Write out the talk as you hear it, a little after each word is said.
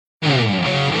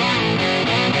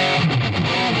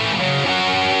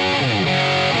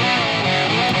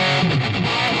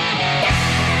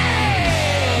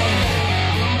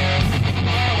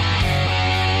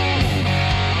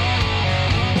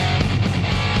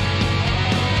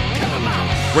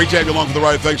Great to have you along for the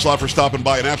ride. Thanks a lot for stopping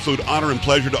by. An absolute honor and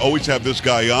pleasure to always have this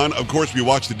guy on. Of course, we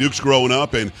watched the Dukes growing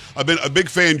up, and I've been a big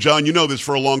fan, John. You know this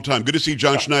for a long time. Good to see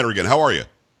John Schneider again. How are you?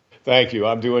 Thank you.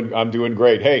 I'm doing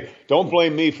great. Hey, don't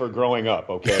blame me for growing up,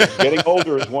 okay? Getting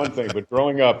older is one thing, but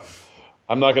growing up,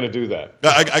 I'm not going to do that.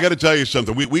 I got to tell you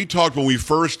something. We talked when we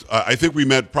first, I think we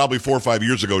met probably 4 or 5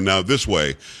 years ago now this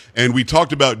way, and we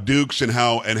talked about Dukes and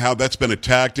how that's been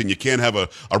attacked, and you can't have a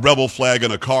rebel flag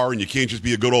on a car, and you can't just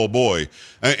be a good old boy.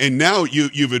 And now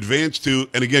you've advanced to,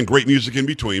 and again, great music in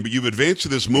between, but you've advanced to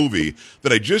this movie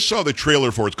that I just saw the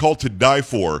trailer for. It's called To Die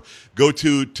For. Go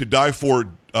to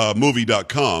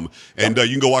todiefor.movie.com, and you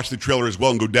can go watch the trailer as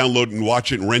well and go download it and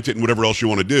watch it and rent it and whatever else you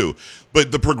want to do.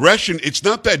 But the progression, it's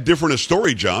not that different a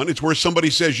story, John. It's where somebody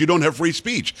says you don't have free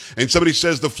speech, and somebody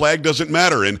says the flag doesn't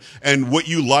matter, and what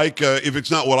you like, if it's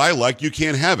not what I like, you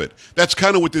can't have it. That's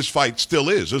kind of what this fight still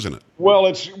is, isn't it? Well,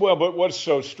 but what's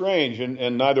so strange,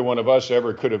 and neither one of us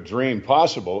ever could have dreamed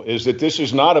possible, is that this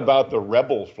is not about the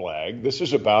rebel flag. This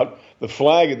is about the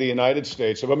flag of the United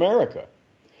States of America.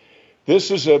 This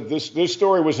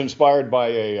story was inspired by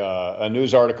a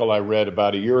news article I read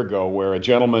about a year ago where a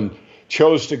gentleman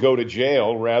chose to go to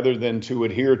jail rather than to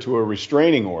adhere to a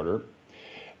restraining order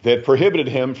that prohibited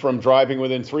him from driving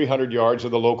within 300 yards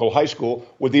of the local high school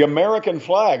with the American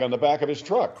flag on the back of his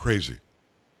truck. Crazy.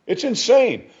 It's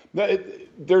insane.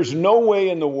 There's no way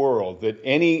in the world that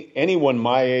anyone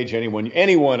my age,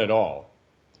 anyone at all,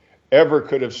 ever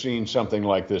could have seen something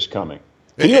like this coming.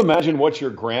 Can you imagine what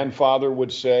your grandfather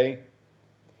would say?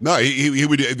 No, he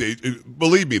would.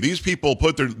 Believe me, these people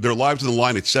put their lives on the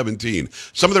line at 17.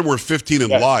 Some of them were 15 and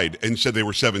lied and said they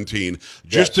were 17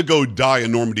 just to go die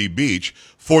in Normandy Beach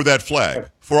for that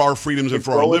flag, for our freedoms and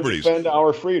for our liberties. Defend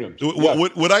our freedoms.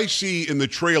 What I see in the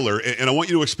trailer, and I want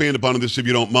you to expand upon this if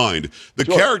you don't mind, the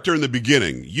character in the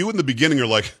beginning, you in the beginning are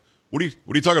like, what are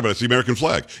you talking about? It's the American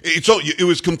flag. It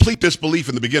was complete disbelief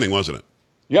in the beginning, wasn't it?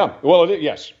 Yeah, well,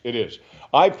 yes, it is.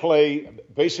 I play,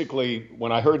 basically,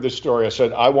 when I heard this story, I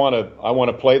said, I want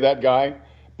to play that guy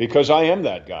because I am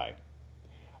that guy.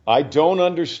 I don't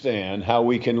understand how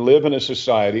we can live in a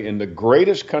society in the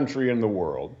greatest country in the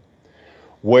world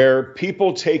where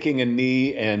people taking a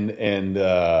knee and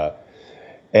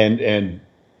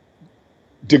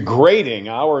degrading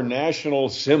our national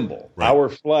symbol, our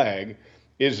flag,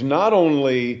 is not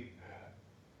only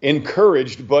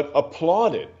encouraged but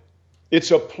applauded.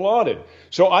 It's applauded.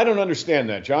 So I don't understand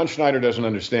that. John Schneider doesn't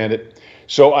understand it.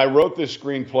 So I wrote this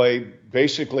screenplay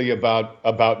basically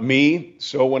about me.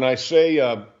 So when I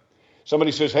say,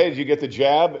 somebody says, hey, did you get the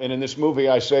jab? And in this movie,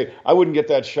 I say, I wouldn't get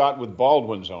that shot with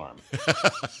Baldwin's arm.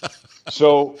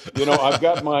 So, I've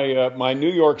got my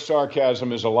New York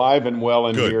sarcasm is alive and well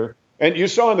in here. And you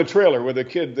saw in the trailer where the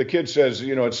kid says,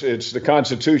 it's the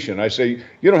Constitution. I say,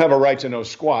 you don't have a right to know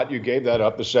squat. You gave that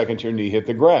up the second your knee hit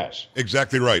the grass.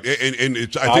 Exactly right. And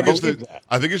I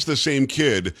think it's the same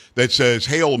kid that says,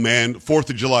 hey, old man, 4th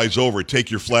of July is over.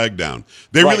 Take your flag down.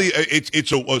 They really,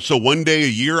 so one day a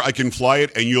year I can fly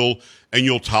it and you'll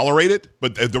tolerate it.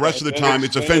 But the rest of the time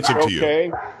it's offensive to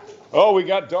you. Oh, we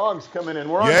got dogs coming in.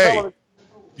 We're on television.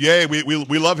 Yeah,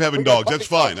 we love having dogs. That's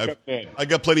fine. I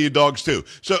got plenty of dogs too.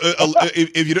 So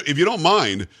if you don't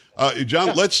mind,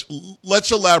 John, let's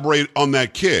elaborate on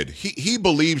that kid. He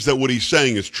believes that what he's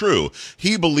saying is true.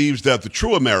 He believes that the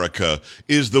true America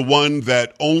is the one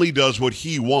that only does what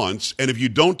he wants, and if you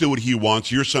don't do what he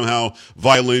wants, you're somehow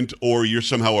violent or you're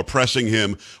somehow oppressing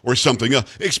him or something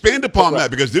else. Expand upon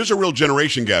that because there's a real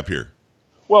generation gap here.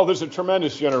 Well, there's a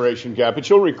tremendous generation gap. But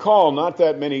you'll recall not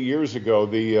that many years ago,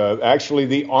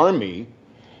 the Army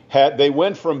they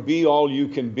went from be all you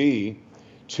can be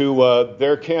to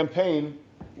their campaign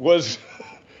was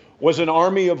an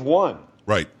army of one.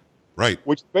 Right.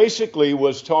 Which basically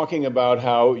was talking about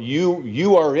how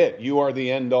you are it. You are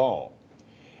the end all.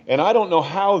 And I don't know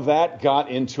how that got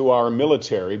into our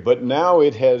military, but now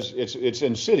it's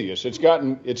insidious. It's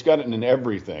gotten in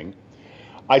everything.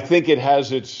 I think it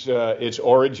has its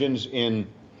origins in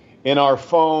our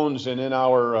phones and in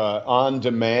our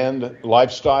on-demand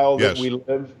lifestyle that we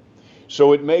live.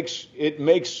 So it makes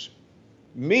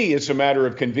me, it's a matter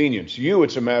of convenience. You,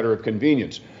 it's a matter of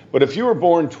convenience. But if you were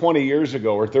born 20 years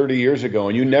ago or 30 years ago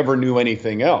and you never knew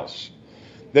anything else,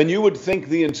 then you would think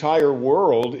the entire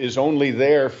world is only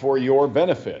there for your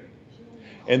benefit.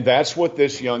 And that's what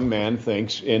this young man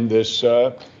thinks in this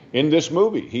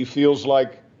movie. He feels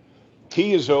like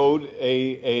he is owed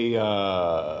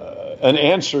an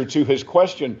answer to his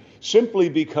question simply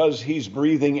because he's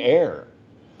breathing air.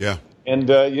 Yeah. And,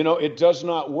 it does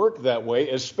not work that way,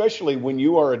 especially when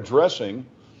you are addressing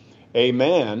a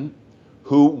man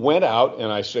who went out, and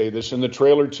I say this in the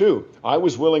trailer too, I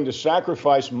was willing to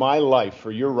sacrifice my life for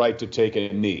your right to take a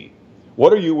knee.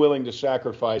 What are you willing to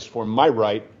sacrifice for my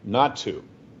right not to?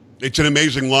 It's an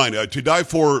amazing line.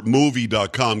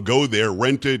 ToDieForMovie.com. Go there,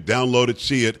 rent it, download it,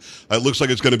 see it. It looks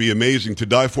like it's going to be amazing.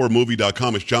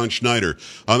 ToDieForMovie.com. It's John Schneider.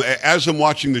 As I'm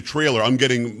watching the trailer, I'm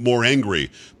getting more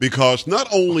angry because not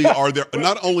only are,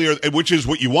 which is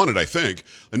what you wanted, I think.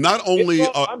 And not only,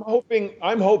 I'm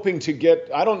hoping to get.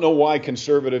 I don't know why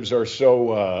conservatives are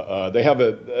so. They have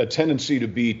a tendency to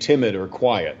be timid or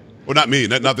quiet. Well, not me,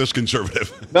 not this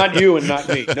conservative. Not you and not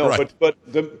me. No, right. but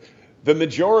the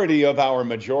majority of our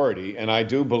majority, and I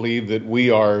do believe that we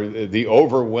are the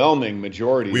overwhelming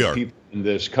majority of people in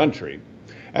this country,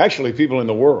 actually people in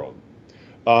the world,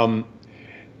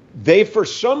 they, for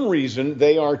some reason,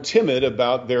 they are timid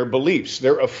about their beliefs.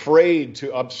 They're afraid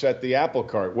to upset the apple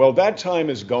cart. Well, that time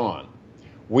is gone.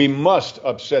 We must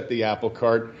upset the apple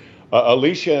cart.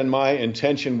 Alicia and my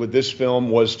intention with this film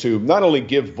was to not only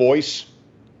give voice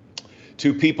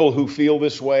to people who feel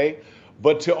this way,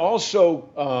 but to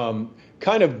also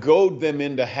kind of goad them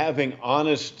into having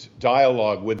honest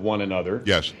dialogue with one another.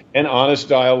 Yes. And honest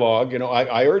dialogue. You know,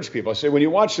 I urge people, I say, when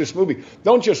you watch this movie,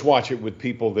 don't just watch it with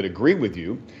people that agree with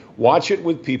you. Watch it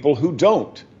with people who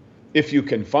don't, if you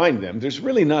can find them. There's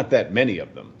really not that many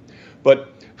of them.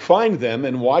 But find them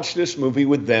and watch this movie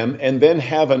with them and then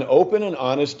have an open and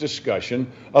honest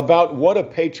discussion about what a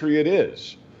patriot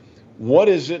is. What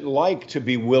is it like to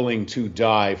be willing to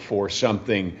die for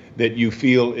something that you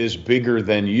feel is bigger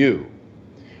than you?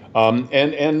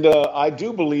 I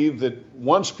do believe that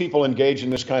once people engage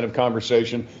in this kind of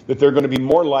conversation, that they're going to be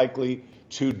more likely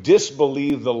to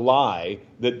disbelieve the lie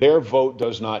that their vote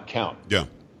does not count. Yeah.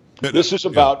 This is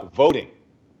about voting.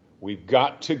 We've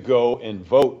got to go and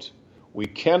vote. We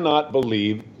cannot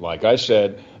believe, like I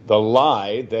said, the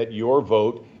lie that your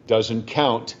vote doesn't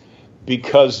count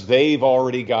because they've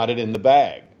already got it in the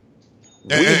bag.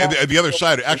 And the other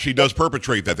side actually does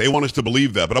perpetrate that. They want us to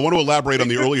believe that. But I want to elaborate on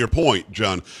the earlier point,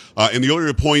 John. And the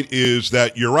earlier point is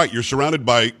that you're right. You're surrounded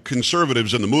by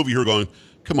conservatives in the movie who are going,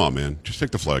 come on, man, just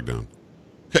take the flag down.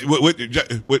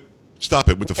 Stop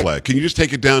it with the flag. Can you just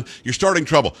take it down? You're starting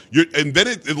trouble. And then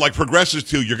it like progresses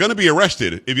to you're going to be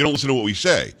arrested if you don't listen to what we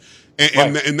say.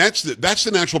 And that's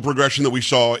the natural progression that we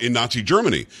saw in Nazi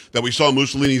Germany, that we saw in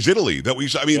Mussolini's Italy,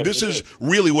 this is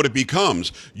really what it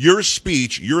becomes. Your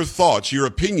speech, your thoughts, your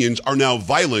opinions are now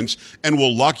violence and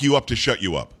will lock you up to shut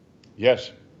you up.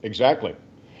 Yes, exactly.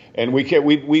 And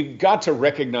we've got to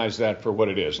recognize that for what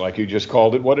it is, like you just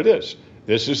called it what it is.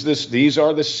 These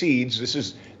are the seeds. This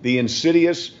is the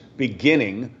insidious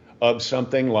beginning of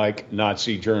something like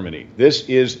Nazi Germany. This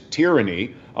is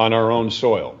tyranny on our own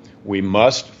soil. We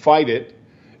must fight it,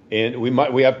 and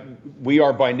we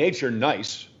are by nature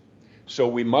nice, so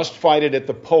we must fight it at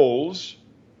the polls.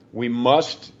 We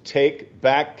must take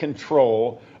back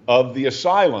control of the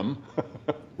asylum.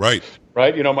 Right.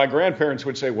 Right? You know, my grandparents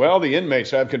would say, well, the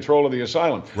inmates have control of the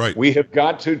asylum. Right. We have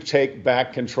got to take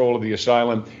back control of the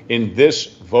asylum in this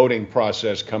voting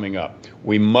process coming up.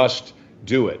 We must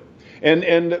do it.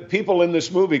 And people in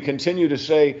this movie continue to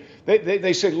say,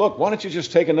 they say, look, why don't you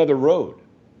just take another road?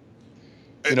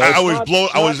 You know,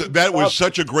 that was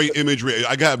such a great imagery.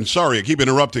 I'm sorry, I keep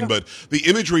interrupting, but the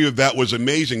imagery of that was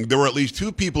amazing. There were at least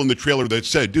two people in the trailer that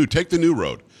said, dude, take the new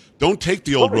road. Don't take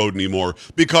the old road anymore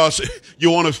because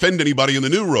you won't offend anybody in the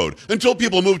new road. Until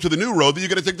people move to the new road, then you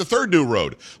got to take the third new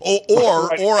road.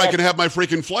 Or I can have my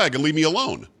freaking flag and leave me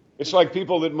alone. It's like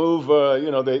people that move,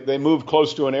 they move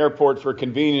close to an airport for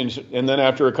convenience, and then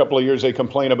after a couple of years, they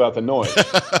complain about the noise.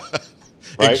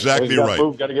 Right? Exactly right.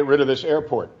 Got to get rid of this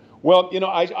airport. Well, you know,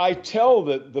 I tell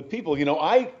the people, you know,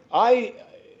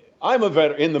 I'm a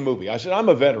veteran in the movie. I said, I'm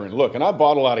a veteran. Look, and I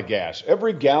bought a lot of gas.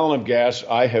 Every gallon of gas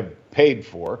I have paid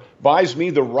for buys me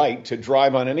the right to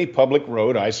drive on any public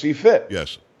road I see fit.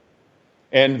 Yes.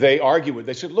 And they argue with.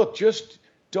 They said, look, just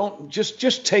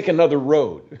take another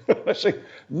road. I say,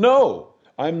 no,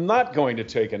 I'm not going to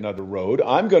take another road.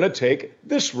 I'm going to take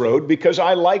this road because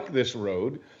I like this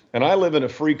road, and I live in a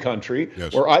free country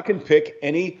where I can pick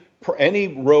any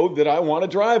road that I want to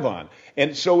drive on.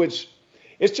 And so it's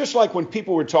just like when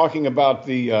people were talking about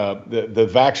the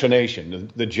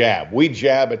vaccination, the jab. We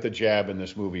jab at the jab in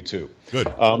this movie too.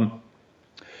 Good.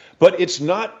 But it's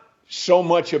not so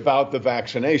much about the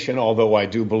vaccination, although I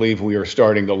do believe we are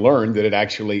starting to learn that it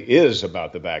actually is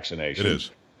about the vaccination. It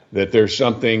is. That there's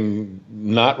something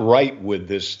not right with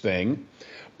this thing.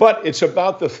 But it's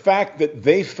about the fact that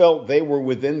they felt they were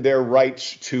within their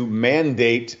rights to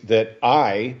mandate that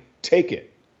I take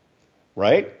it,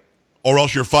 right? or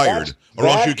else you're fired, or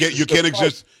else you can't fight.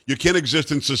 exist. You can't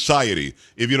exist in society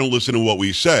if you don't listen to what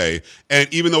we say.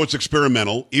 And even though it's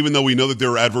experimental, even though we know that there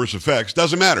are adverse effects,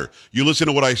 doesn't matter. You listen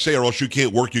to what I say, or else you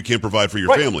can't work. You can't provide for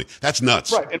your family. That's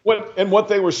nuts. Right. And what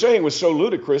they were saying was so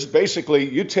ludicrous. Basically,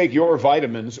 you take your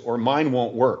vitamins, or mine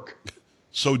won't work.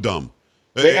 So dumb.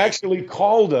 They actually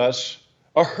called us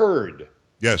a herd.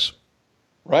 Yes.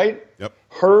 Right? Yep.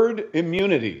 Herd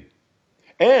immunity.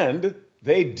 And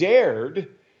they dared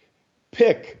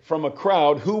pick from a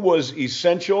crowd who was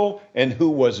essential and who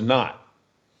was not.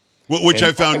 Which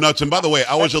I found nuts. And by the way,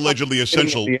 I was allegedly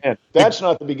essential. That's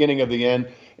not the beginning of the end.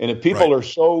 And if people are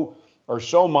so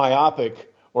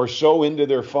myopic or so into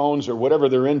their phones or whatever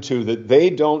they're into that they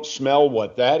don't smell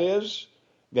what that is,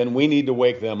 then we need to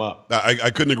wake them up. I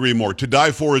couldn't agree more. To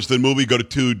Die For is the movie. Go to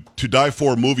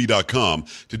todieformovie.com.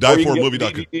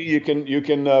 Todieformovie.com. You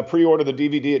can pre-order the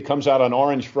DVD. It comes out on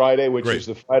Orange Friday, which is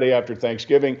the Friday after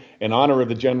Thanksgiving, in honor of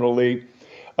the General Lee.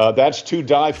 That's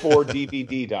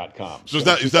todieforDVD.com. So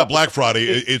it's not Black Friday.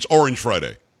 It's Orange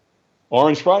Friday.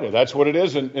 Orange Friday. That's what it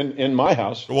is in my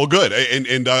house. Well, good.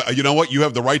 And you know what? You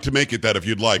have the right to make it that if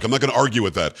you'd like. I'm not going to argue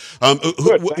with that.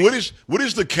 What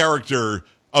is the character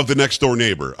of the next door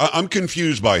neighbor? I'm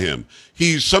confused by him.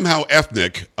 He's somehow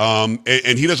ethnic, and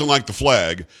he doesn't like the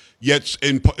flag. Yet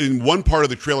in one part of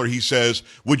the trailer, he says,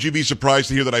 "Would you be surprised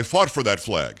to hear that I fought for that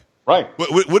flag?" Right.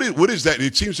 What is that?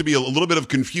 It seems to be a little bit of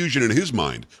confusion in his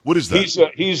mind. What is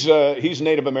that? He's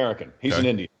Native American. He's an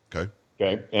Indian. Okay.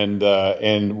 Okay. And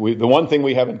the one thing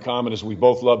we have in common is we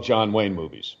both love John Wayne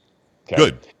movies. Okay?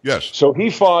 Good. Yes. So he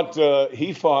fought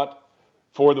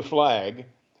for the flag,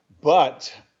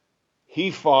 but he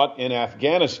fought in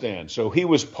Afghanistan. So he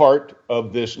was part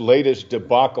of this latest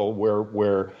debacle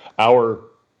where our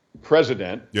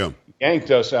president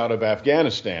yanked us out of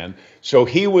Afghanistan. So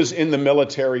he was in the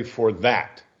military for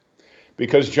that.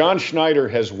 Because John Schneider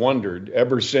has wondered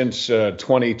ever since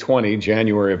 2020,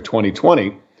 January of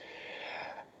 2020,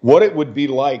 what it would be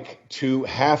like to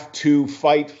have to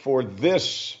fight for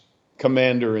this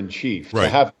commander-in-chief, to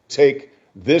have to take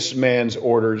this man's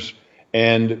orders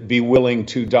and be willing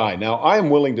to die. Now, I am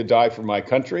willing to die for my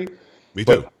country. Me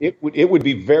too. But it would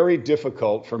be very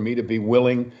difficult for me to be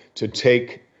willing to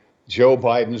take Joe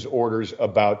Biden's orders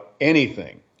about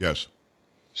anything. Yes.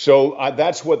 So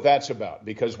that's what that's about.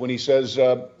 Because when he says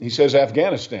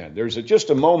Afghanistan, there's just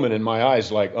a moment in my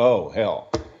eyes like, oh,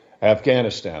 hell,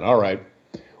 Afghanistan. All right.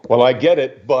 Well, I get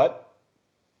it, but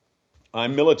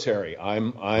I'm military.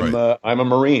 I'm a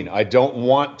Marine. I don't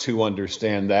want to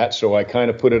understand that, so I kind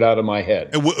of put it out of my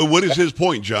head. And what is his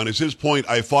point, John? Is his point,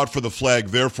 I fought for the flag,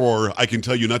 therefore I can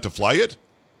tell you not to fly it?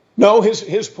 No,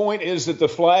 his point is that the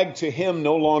flag to him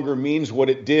no longer means what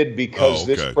it did because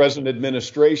this present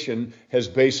administration has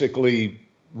basically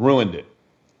ruined it.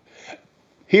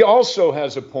 He also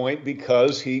has a point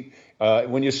because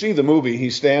when you see the movie, he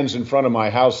stands in front of my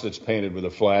house that's painted with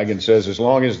a flag and says, as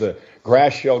long as the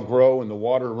grass shall grow and the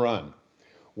water run,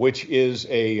 which is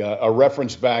a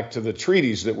reference back to the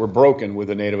treaties that were broken with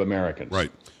the Native Americans.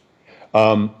 Right.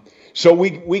 So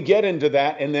we get into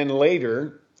that, and then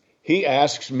later he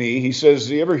asks me, he says,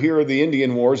 do you ever hear of the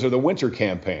Indian Wars or the Winter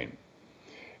Campaign?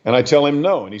 And I tell him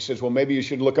no. And he says, well, maybe you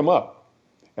should look them up.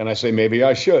 And I say, maybe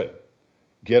I should.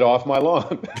 Get off my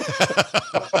lawn.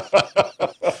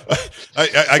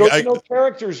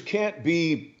 Characters can't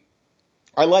be.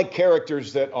 I like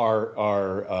characters that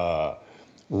are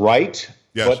right,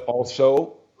 but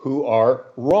also who are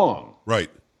wrong.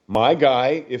 Right. My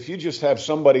guy, if you just have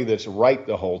somebody that's right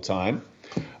the whole time,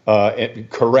 and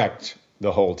correct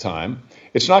the whole time,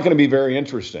 it's not going to be very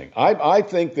interesting. I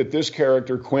think that this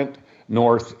character, Quint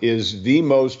North, is the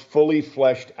most fully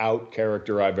fleshed out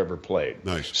character I've ever played.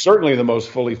 Nice. Certainly the most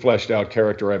fully fleshed out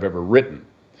character I've ever written.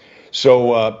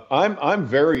 So I'm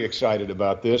very excited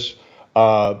about this.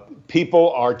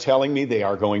 People are telling me they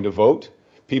are going to vote.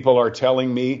 People are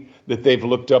telling me that they've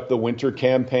looked up the Winter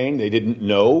Campaign. They didn't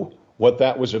know what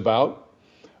that was about.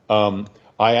 I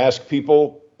ask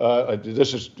people,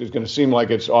 this is going to seem like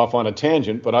it's off on a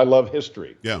tangent, but I love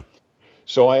history. Yeah.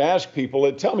 So I ask people,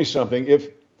 tell me something.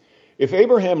 If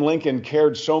Abraham Lincoln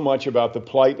cared so much about the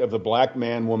plight of the black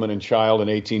man, woman, and child in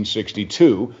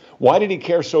 1862, why did he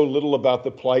care so little about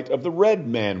the plight of the red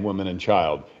man, woman, and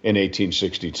child in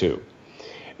 1862?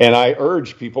 And I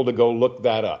urge people to go look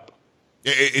that up.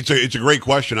 It's a great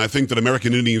question. I think that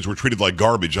American Indians were treated like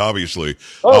garbage, obviously.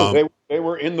 They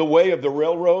were in the way of the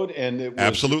railroad, and it was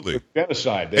absolutely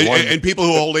genocide. And people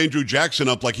who hold Andrew Jackson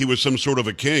up like he was some sort of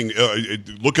a king,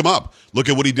 look him up. Look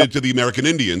at what he did to the American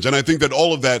Indians. And I think that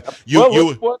all of that...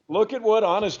 Look at what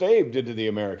Honest Abe did to the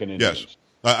American Indians. Yes.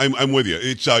 I'm with you.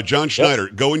 It's John Schneider.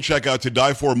 Yep. Go and check out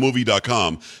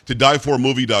todieformovie.com.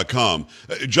 Todieformovie.com.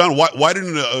 John, why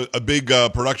didn't a big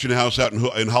production house out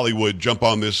in Hollywood jump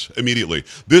on this immediately?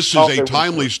 This is a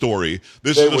timely story.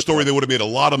 This is a story they would have made a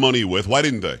lot of money with. Why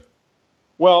didn't they?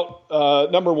 Well,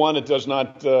 number one, it does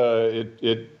not.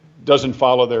 It doesn't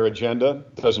follow their agenda.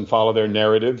 Doesn't follow their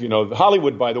narrative. You know,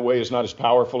 Hollywood, by the way, is not as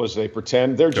powerful as they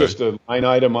pretend. They're just a line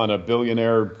item on a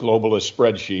billionaire globalist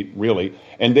spreadsheet, really,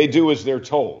 and they do as they're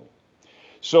told.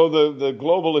 So the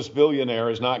globalist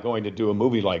billionaire is not going to do a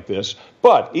movie like this.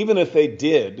 But even if they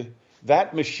did,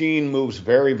 that machine moves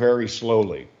very, very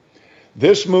slowly.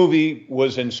 This movie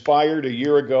was inspired a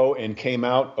year ago and came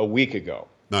out a week ago.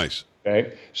 Nice.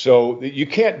 Okay, so you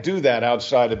can't do that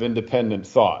outside of independent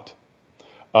thought.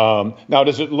 Now,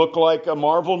 does it look like a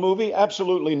Marvel movie?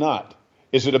 Absolutely not.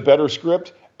 Is it a better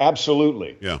script?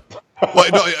 Absolutely. Yeah. Well,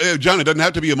 no, John, it doesn't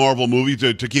have to be a Marvel movie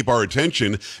to keep our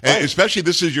attention. And right. Especially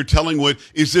this is, you're telling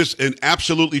is this an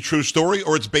absolutely true story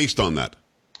or it's based on that?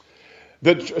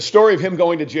 The story of him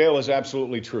going to jail is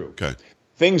absolutely true. Okay.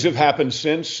 Things have happened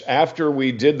since. After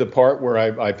we did the part where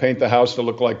I paint the house to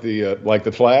look like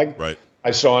the flag. Right. I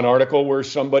saw an article where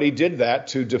somebody did that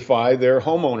to defy their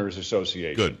homeowners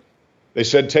association. Good. They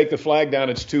said, take the flag down,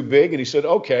 it's too big. And he said,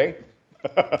 okay.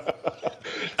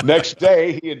 Next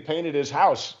day, he had painted his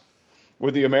house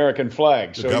with the American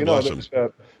flag. So, God bless him.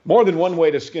 There's more than one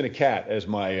way to skin a cat, as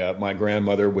my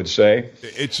grandmother would say.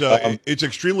 It's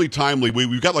extremely timely.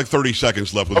 We've got like 30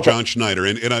 seconds left with John Schneider.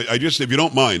 And I just, if you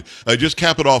don't mind, I just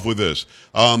cap it off with this.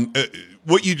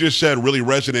 What you just said really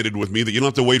resonated with me, that you don't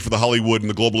have to wait for the Hollywood and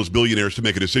the globalist billionaires to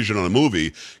make a decision on a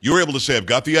movie. You were able to say, I've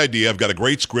got the idea, I've got a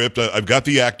great script, I've got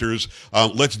the actors,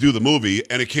 let's do the movie,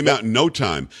 and it came out in no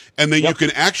time. And then you can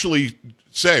actually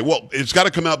say, well, it's got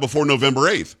to come out before November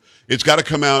 8th. It's got to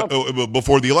come out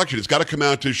before the election. It's got to come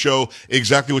out to show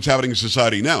exactly what's happening in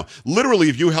society now. Literally,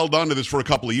 if you held on to this for a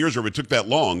couple of years or if it took that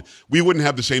long, we wouldn't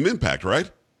have the same impact,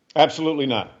 right? Absolutely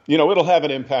not. You know, it'll have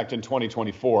an impact in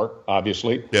 2024,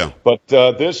 obviously. Yeah. But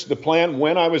the plan,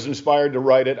 when I was inspired to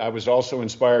write it, I was also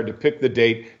inspired to pick the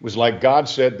date. It was like God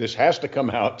said, this has to come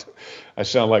out. I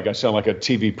sound like a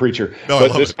TV preacher. No,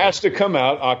 but this has to come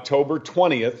out October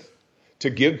 20th to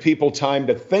give people time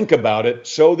to think about it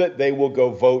so that they will go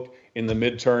vote in the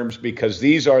midterms, because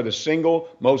these are the single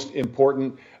most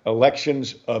important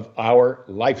elections of our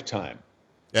lifetime.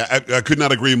 Yeah, I could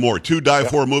not agree more.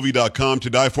 ToDieForMovie.com,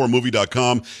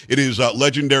 ToDieForMovie.com. It is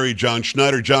legendary John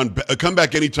Schneider. John, come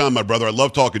back anytime, my brother. I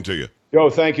love talking to you. Joe,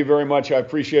 thank you very much. I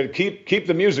appreciate it. Keep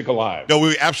the music alive. No,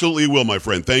 we absolutely will, my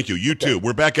friend. Thank you. You too.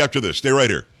 We're back after this. Stay right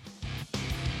here.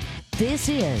 This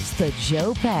is the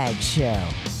Joe Pags Show.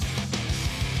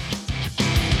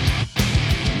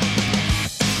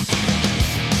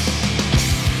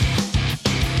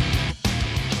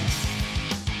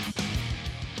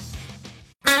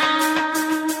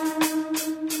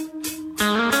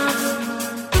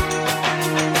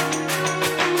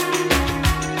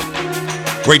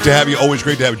 Great to have you. Always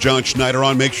great to have John Schneider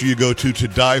on. Make sure you go to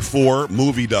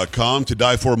todieformovie.com,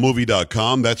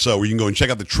 todieformovie.com. That's where you can go and check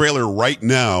out the trailer right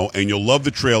now, and you'll love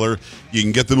the trailer. You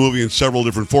can get the movie in several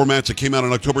different formats. It came out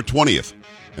on October 20th, and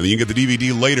then you can get the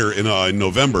DVD later in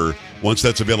November once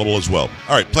that's available as well.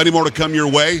 All right, plenty more to come your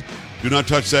way. Do not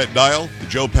touch that dial. The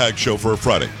Joe Pags Show for a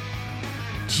Friday.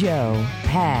 Joe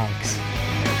Pags.